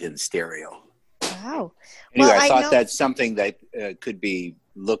hear it in stereo. Wow. Anyway, I thought that's something that could be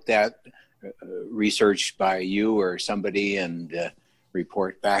looked at, researched by you or somebody, and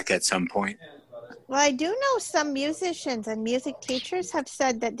report back at some point. Well, I do know some musicians and music teachers have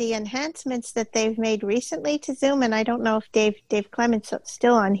said that the enhancements that they've made recently to Zoom, and I don't know if Dave Clements is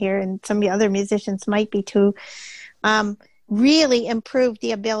still on here, and some of the other musicians might be too, really improved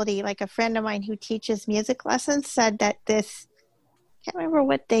the ability. Like a friend of mine who teaches music lessons said that this, I can't remember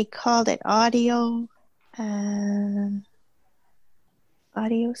what they called it, audio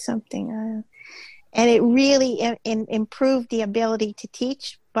something, and it really improved the ability to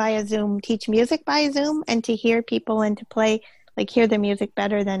teach music by Zoom, and to hear people and to play, hear the music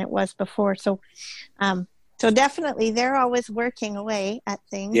better than it was before. So definitely they're always working away at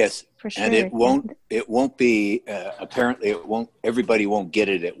things. Yes, for sure. And it won't be, apparently everybody won't get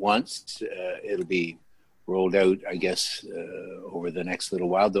it at once. It'll be rolled out, I guess, over the next little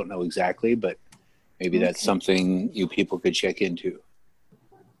while. Don't know exactly, but maybe that's something you people could check into.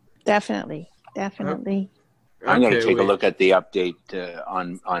 Definitely. I'm going to take a look at the update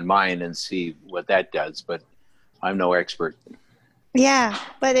on mine and see what that does, but I'm no expert. Yeah,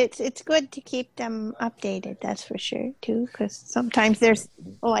 but it's good to keep them updated, that's for sure, too, because sometimes there's...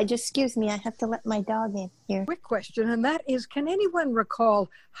 excuse me, I have to let my dog in here. Quick question, and that is, can anyone recall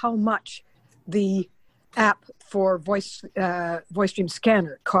how much the app for VoiceStream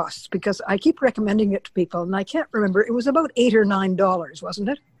Scanner costs? Because I keep recommending it to people, and I can't remember. It was about $8 or $9, wasn't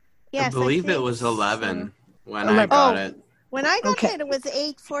it? Yes, I believe it was 11 when I got it. When I got it was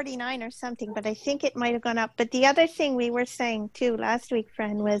 $8.49 or something, but I think it might have gone up. But the other thing we were saying too last week,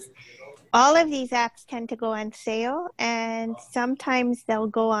 friend, was all of these apps tend to go on sale, and sometimes they'll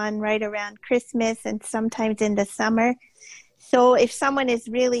go on right around Christmas and sometimes in the summer. So if someone is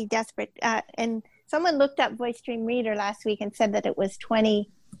really desperate, and someone looked up VoiceStream Reader last week and said that it was $20.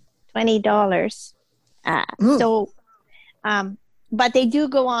 But they do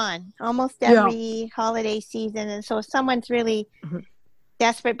go on almost every holiday season. And so if someone's really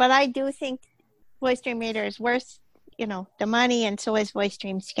desperate, but I do think VoiceStream Reader is worth, the money, and so is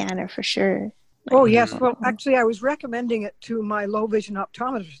VoiceStream Scanner for sure. Oh, yes. Well, actually, I was recommending it to my low vision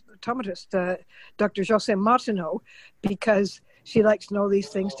optometrist, Dr. Jose Martineau, because she likes to know these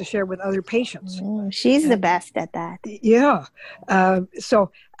things to share with other patients. She's the best at that. Yeah.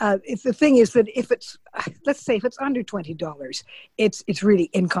 If the thing is that if it's, let's say if it's under $20, it's really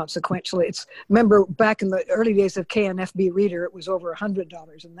inconsequential. Remember back in the early days of KNFB Reader, it was over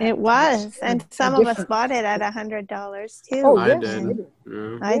 $100. And it was. And some of us bought it at $100 too. Oh, I yes,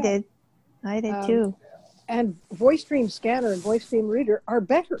 did. I did too. And VoiceStream Scanner and VoiceStream Reader are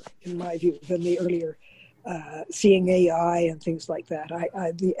better, in my view, than the earlier Seeing AI and things like that.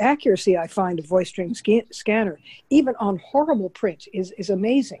 The accuracy I find of VoiceStream Scanner, even on horrible print, is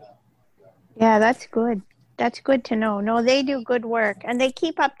amazing. Yeah, that's good. That's good to know. No, they do good work, and they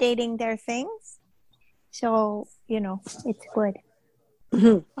keep updating their things. So, it's good.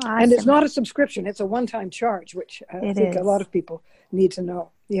 Mm-hmm. Awesome. And it's not a subscription. It's a one-time charge, which I think a lot of people need to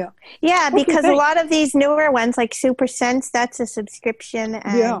know. Yeah. Yeah, because a lot of these newer ones, like SuperSense, that's a subscription.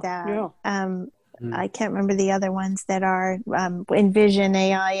 And I can't remember the other ones that are Envision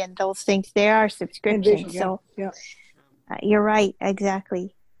AI and those things. They are subscriptions. You're right.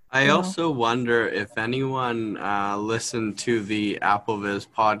 Exactly. I you know. also wonder if anyone listened to the AppleVis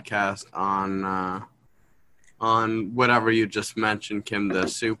podcast on whatever you just mentioned, Kim, the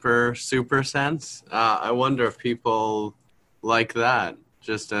Super Sense. I wonder if people like that,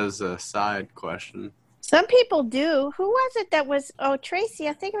 just as a side question. Some people do. Who was it that was, Tracy,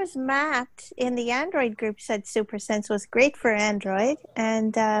 I think it was Matt in the Android group said SuperSense was great for Android.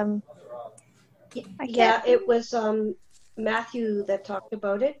 And it was Matthew that talked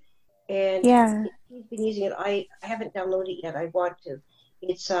about it. And he's been using it. I haven't downloaded it yet. I want to.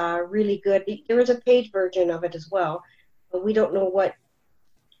 It's really good. There is a paid version of it as well, but we don't know what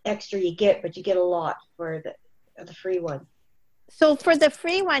extra you get, but you get a lot for the free one. So for the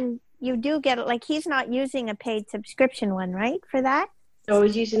free one, you do get it. Like, he's not using a paid subscription one, right, for that? No,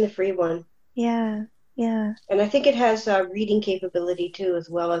 he's using the free one. Yeah. And I think it has reading capability too, as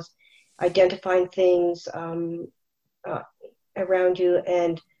well as identifying things around you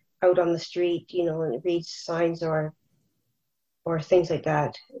and out on the street, and it reads signs or things like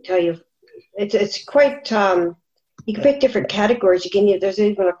that. Tell you, it's quite. You can pick different categories. There's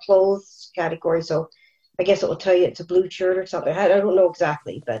even a clothes category, so I guess it will tell you it's a blue shirt or something. I don't know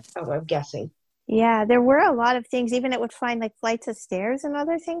exactly, but I'm guessing. Yeah, there were a lot of things. Even it would find like flights of stairs and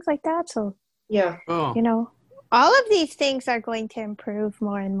other things like that. So yeah, all of these things are going to improve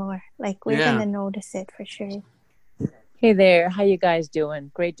more and more. Like, we're going to notice it for sure. Hey there, how you guys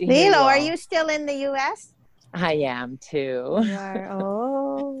doing? Great to hear you all. Are you still in the U.S.? I am too. You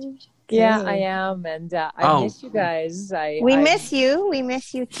are. Yeah, I am, and I miss you guys. We miss you. We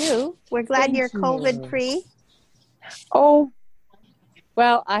miss you too. We're glad you're COVID free. Oh,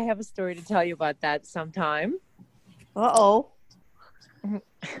 well, I have a story to tell you about that sometime. Well,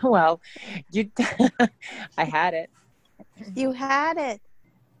 I had it. You had it.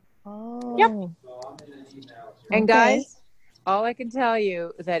 Oh. Yep. And guys, all I can tell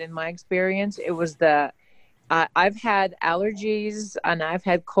you that in my experience, it was I've had allergies and I've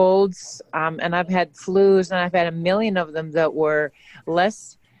had colds and I've had flus and I've had a million of them that were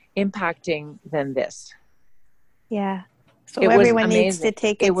less impacting than this. Yeah. So everyone needs to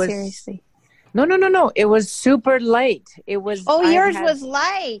take it seriously. No. It was super light. It was. Oh, yours was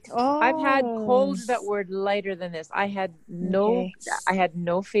light. Oh. I've had colds that were lighter than this. I had no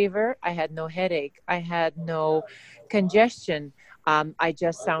fever. I had no headache. I had no congestion. I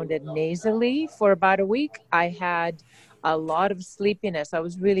just sounded nasally for about a week. I had a lot of sleepiness. I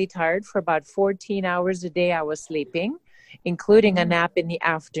was really tired. For about 14 hours a day I was sleeping, including a nap in the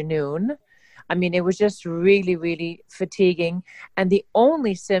afternoon. I mean, it was just really, really fatiguing. And the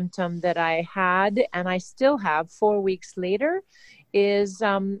only symptom that I had, and I still have 4 weeks later, is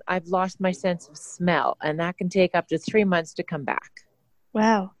I've lost my sense of smell. And that can take up to 3 months to come back.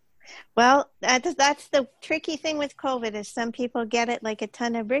 Wow. Well, that's the tricky thing with COVID is some people get it like a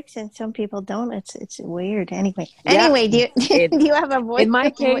ton of bricks and some people don't. It's weird. Anyway, do you have a voice? In my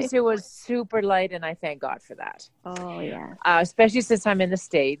case, it was super light, and I thank God for that. Oh, yeah. Especially since I'm in the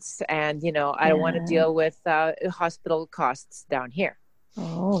States, and, I don't want to deal with hospital costs down here.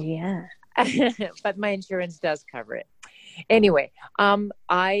 Oh, yeah. But my insurance does cover it. Anyway,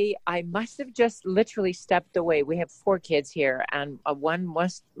 I must have just literally stepped away. We have 4 kids here, and one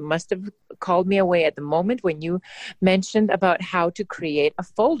must have called me away at the moment when you mentioned about how to create a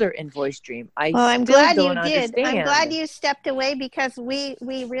folder in VoiceStream. I'm glad you did. I'm glad you stepped away because we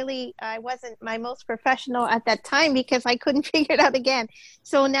really, I wasn't my most professional at that time because I couldn't figure it out again.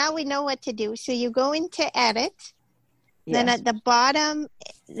 So now we know what to do. So you go into Edit. Yes. Then at the bottom,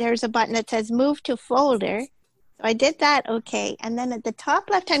 there's a button that says Move to Folder. I did that, okay. And then at the top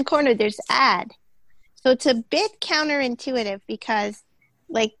left-hand corner, there's Add. So it's a bit counterintuitive because,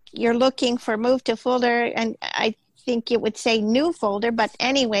 like, you're looking for Move to Folder, and I think it would say New Folder. But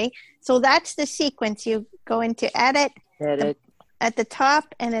anyway, so that's the sequence. You go into Edit. At the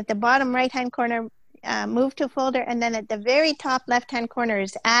top, and at the bottom right-hand corner, Move to Folder. And then at the very top left-hand corner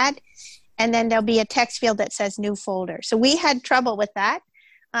is Add. And then there'll be a text field that says New Folder. So we had trouble with that.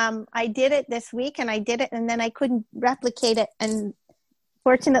 I did it this week and then I couldn't replicate it. And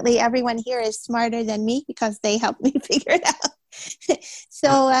fortunately, everyone here is smarter than me because they helped me figure it out.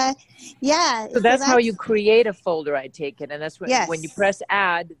 So that's how you create a folder, I take it. And that's when you press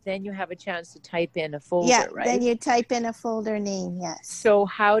Add, then you have a chance to type in a folder, right? Then you type in a folder name, yes. So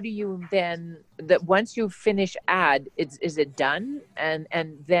how do you then, once you finish Add, is it done? And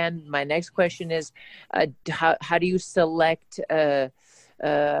then my next question is, how do you select a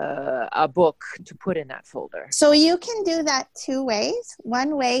book to put in that folder? So you can do that 2 ways.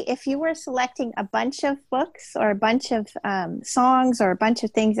 One way, if you were selecting a bunch of books or a bunch of songs or a bunch of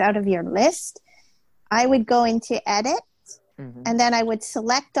things out of your list, I would go into Edit and then I would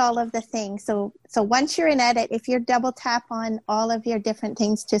select all of the things. So once you're in edit, if you double tap on all of your different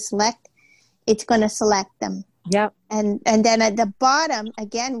things to select, it's going to select them. Yep. And then at the bottom,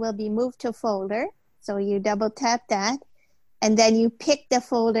 again, will be moved to folder. So you double tap that, and then you pick the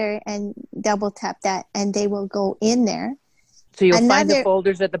folder and double tap that, and they will go in there. So you'll find the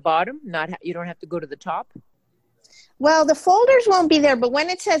folders at the bottom? You don't have to go to the top? Well, the folders won't be there, but when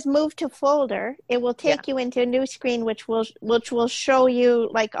it says move to folder, it will take you into a new screen, which will show you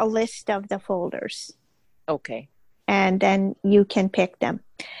like a list of the folders. Okay. And then you can pick them.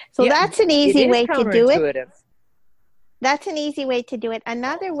 So that's an easy way to do it. That's an easy way to do it.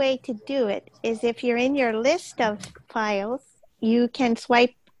 Another way to do it is if you're in your list of files, you can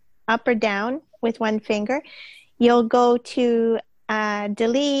swipe up or down with one finger. You'll go to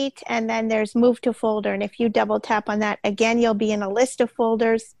delete, and then there's move to folder. And if you double tap on that, again, you'll be in a list of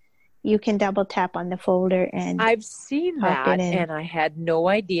folders. You can double tap on the folder and I've seen that, and I had no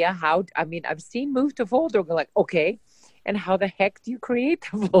idea how. I mean, I've seen move to folder. Go like, okay, and how the heck do you create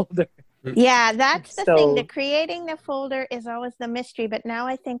the folder? Yeah, that's the thing. The creating the folder is always the mystery, but now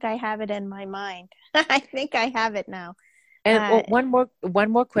I think I have it in my mind. I think I have it now. And one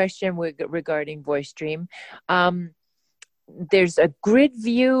more question regarding VoiceStream. There's a grid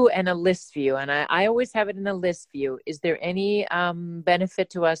view and a list view, and I always have it in a list view. Is there any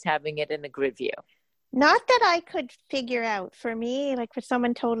benefit to us having it in a grid view? Not that I could figure out. For me, like for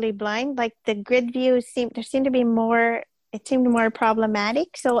someone totally blind, like the grid view seemed to be more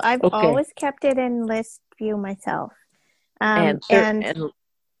problematic. So I've always kept it in list view myself. And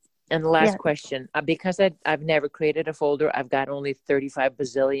the last question, because I've never created a folder, I've got only 35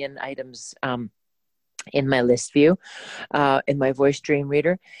 bazillion items in my list view, in my VoiceStream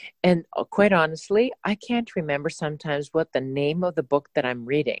reader. And quite honestly, I can't remember sometimes what the name of the book that I'm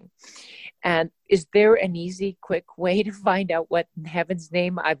reading. And is there an easy, quick way to find out what in heaven's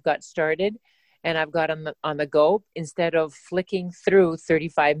name I've got started and I've got on the go, instead of flicking through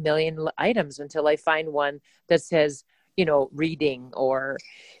 35 million items until I find one that says, reading or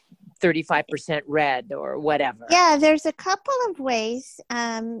 35% read or whatever? Yeah, there's a couple of ways.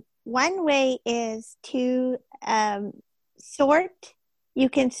 One way is to sort. You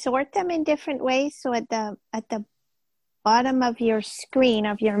can sort them in different ways. So at the bottom of your screen,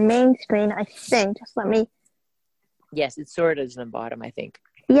 of your main screen, I think. Just let me. Yes, it's sorted at the bottom, I think.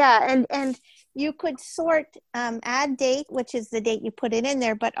 Yeah, and you could sort, add date, which is the date you put it in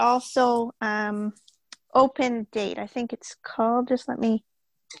there, but also open date. I think it's called. Just let me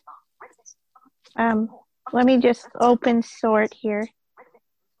just open sort here.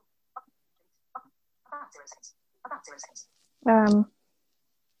 I'm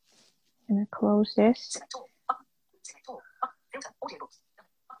gonna close this.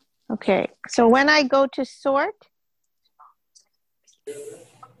 Okay, so when I go to sort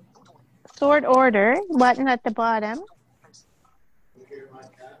order button at the bottom,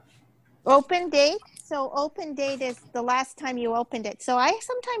 open date. So open date is the last time you opened it. So I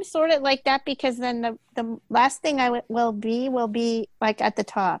sometimes sort it like that because then the last thing I will be like at the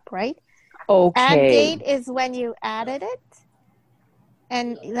top, right? Okay. Add date is when you added it,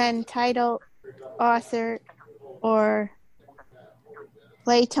 and then title, author, or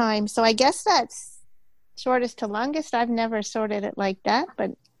playtime. So I guess that's shortest to longest. I've never sorted it like that,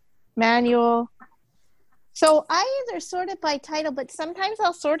 but manual. So I either sort it by title, but sometimes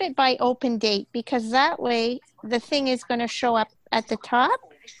I'll sort it by open date because that way the thing is going to show up at the top.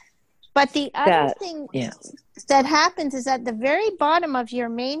 But the other thing that happens is at the very bottom of your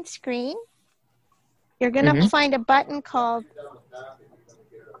main screen, you're going to find a button called,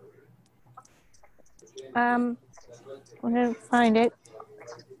 I'm going to find it.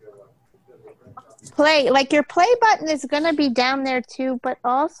 Play. Like your play button is going to be down there too, but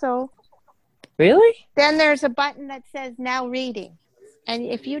also. Really? Then there's a button that says now reading. And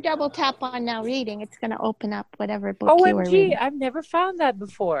if you double tap on now reading, it's going to open up whatever book you were reading. I've never found that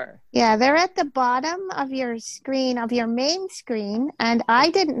before. Yeah, they're at the bottom of your screen, of your main screen. And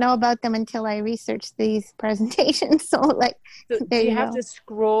I didn't know about them until I researched these presentations. So do you have to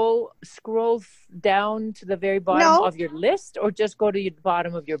scroll down to the very bottom of your list, or just go to the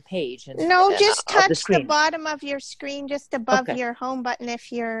bottom of your page? No, just touch the bottom of your screen just above your home button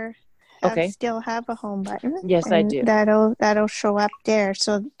if you're... still have a home button. Yes, I do. That'll show up there.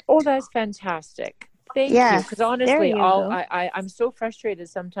 So that's fantastic. Thank you. Because honestly, I'm so frustrated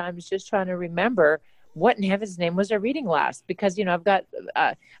sometimes just trying to remember what in heaven's name was I reading last? Because, I've got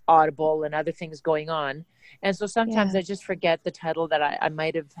Audible and other things going on. And so sometimes I just forget the title that I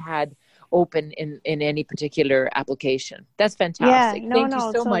might have had open in any particular application. That's fantastic. Thank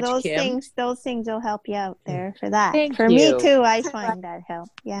you so much, Kim. Those things will help you out there for that. Thank for you. Me too, I find that help.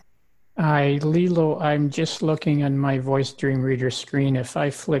 Yeah. Lilo, I'm just looking on my Voice Dream Reader screen. If I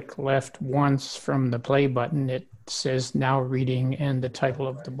flick left once from the play button, it says now reading and the title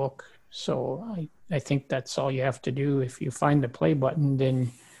of the book. So I think that's all you have to do. If you find the play button,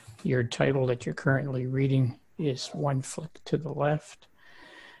 then your title that you're currently reading is one flick to the left.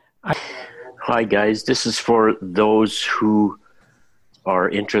 Hi, guys. This is for those who are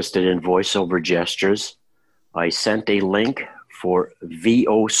interested in voiceover gestures. I sent a link for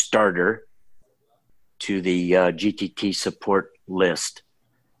VO Starter to the GTT support list.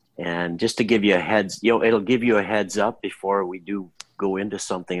 And just to give you a it'll give you a heads up before we do go into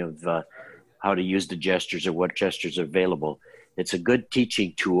something of how to use the gestures or what gestures are available. It's a good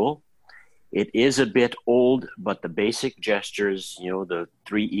teaching tool. It is a bit old, but the basic gestures, the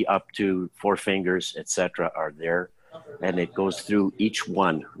 3 up to 4 fingers, etc., are there. And it goes through each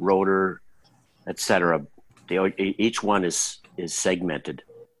one, rotor, etc. Each one is segmented.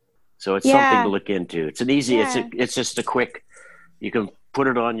 So it's something to look into. It's an easy, it's just a quick, you can put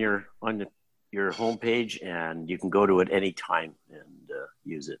it on your homepage and you can go to it any time and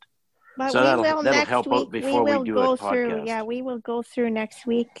use it. But so that'll help out before we do a podcast. We will go through next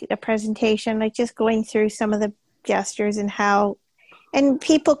week a presentation, like just going through some of the gestures and how, and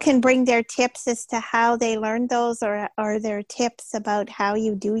people can bring their tips as to how they learned those or their tips about how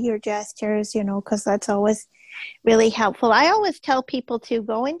you do your gestures, because that's always really helpful. I always tell people to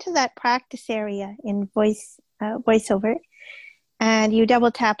go into that practice area in voiceover, and you double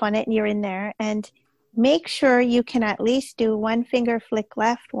tap on it and you're in there, and make sure you can at least do 1 finger flick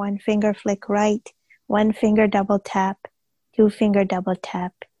left, 1 finger flick right, 1 finger double tap, 2 finger double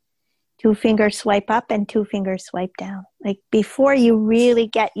tap, 2 finger swipe up, and 2 finger swipe down. Like before you really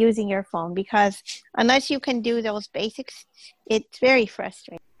get using your phone, because unless you can do those basics, it's very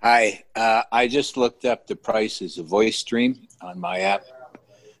frustrating. Hi, I just looked up the prices of VoiceStream on my app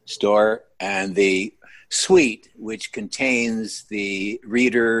store, and the suite, which contains the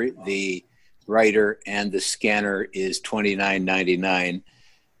reader, the writer, and the scanner, is $29.99.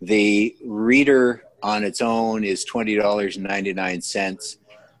 The reader on its own is $20.99.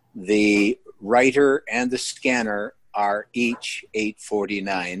 The writer and the scanner are each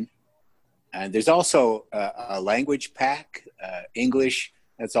 $8.49. And there's also a language pack, English.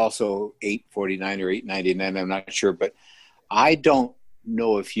 That's also $8.49 or $8.99. I'm not sure, but I don't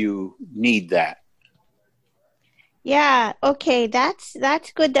know if you need that. Yeah, okay, that's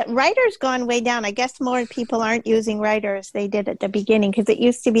good. That writer's gone way down. I guess more people aren't using writer as they did at the beginning, because it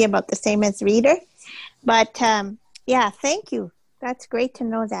used to be about the same as reader. But yeah, thank you. That's great to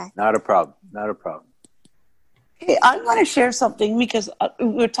know that. Not a problem. Not a problem. Hey, I want to share something, because we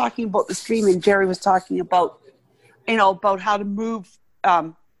were talking about the stream, and Jerry was talking about, about how to move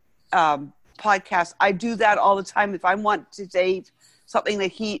podcasts. I do that all the time. If I want to save something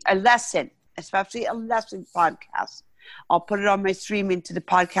a lesson, especially a lesson podcast, I'll put it on my stream into the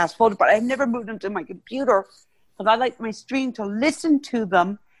podcast folder, but I've never moved them to my computer because I like my stream to listen to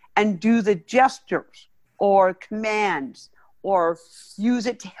them and do the gestures or commands or use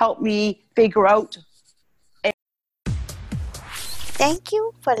it to help me figure out. Thank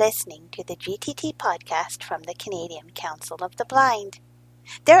you for listening to the GTT podcast from the Canadian Council of the Blind.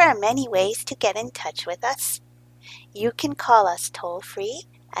 There are many ways to get in touch with us. You can call us toll-free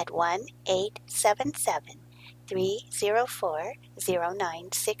at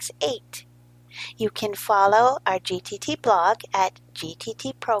 1-877-304-0968. You can follow our GTT blog at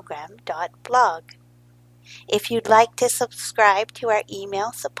gttprogram.blog. If you'd like to subscribe to our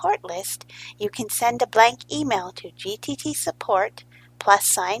email support list, you can send a blank email to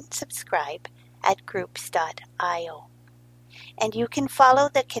gttsupport+subscribe at groups.io. And you can follow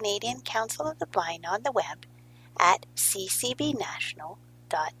the Canadian Council of the Blind on the web at ccbnational.ca.